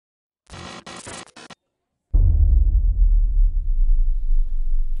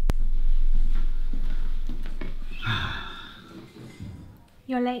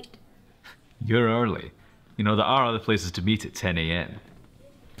You're late. You're early. You know, there are other places to meet at 10 a.m.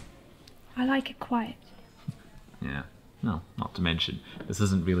 I like it quiet. Yeah. No, not to mention, this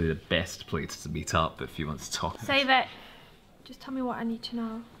isn't really the best place to meet up if you want to talk. Save it. Just tell me what I need to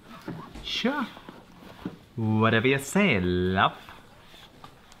know. Sure. Whatever you say, love.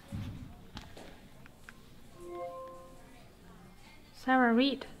 Sarah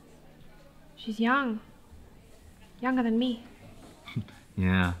Reed. She's young. Younger than me.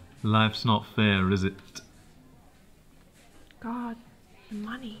 Yeah, life's not fair, is it? God, the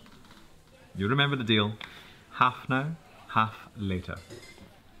money. You remember the deal. Half now, half later.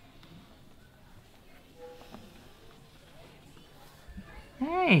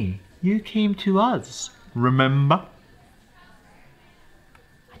 Hey, you came to us, remember?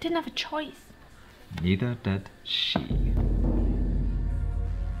 I didn't have a choice. Neither did she.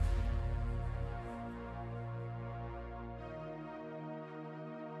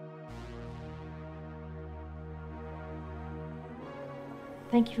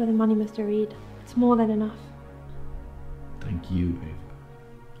 Thank you for the money, Mr. Reed. It's more than enough. Thank you,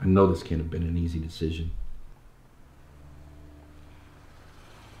 Ava. I know this can't have been an easy decision.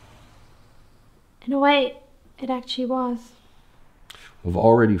 In a way, it actually was. I've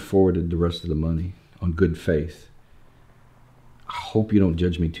already forwarded the rest of the money on good faith. I hope you don't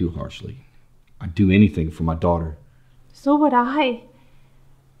judge me too harshly. I'd do anything for my daughter. So would I.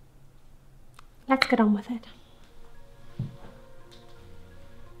 Let's get on with it.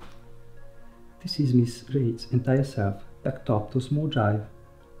 This is Miss Reed's entire self, packed up to a small drive,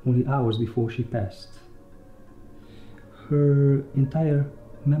 only hours before she passed. Her entire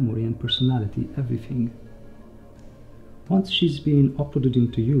memory and personality, everything. Once she's been uploaded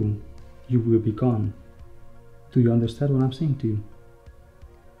into you, you will be gone. Do you understand what I'm saying to you?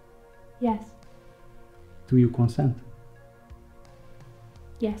 Yes. Do you consent?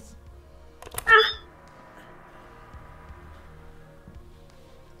 Yes.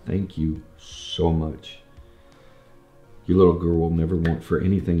 Thank you so much. Your little girl will never want for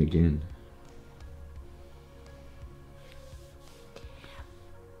anything again.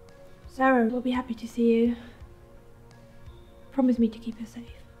 Sarah will be happy to see you. Promise me to keep her safe.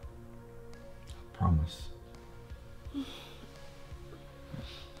 I promise. And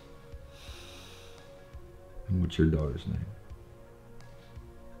what's your daughter's name?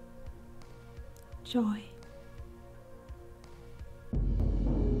 Joy.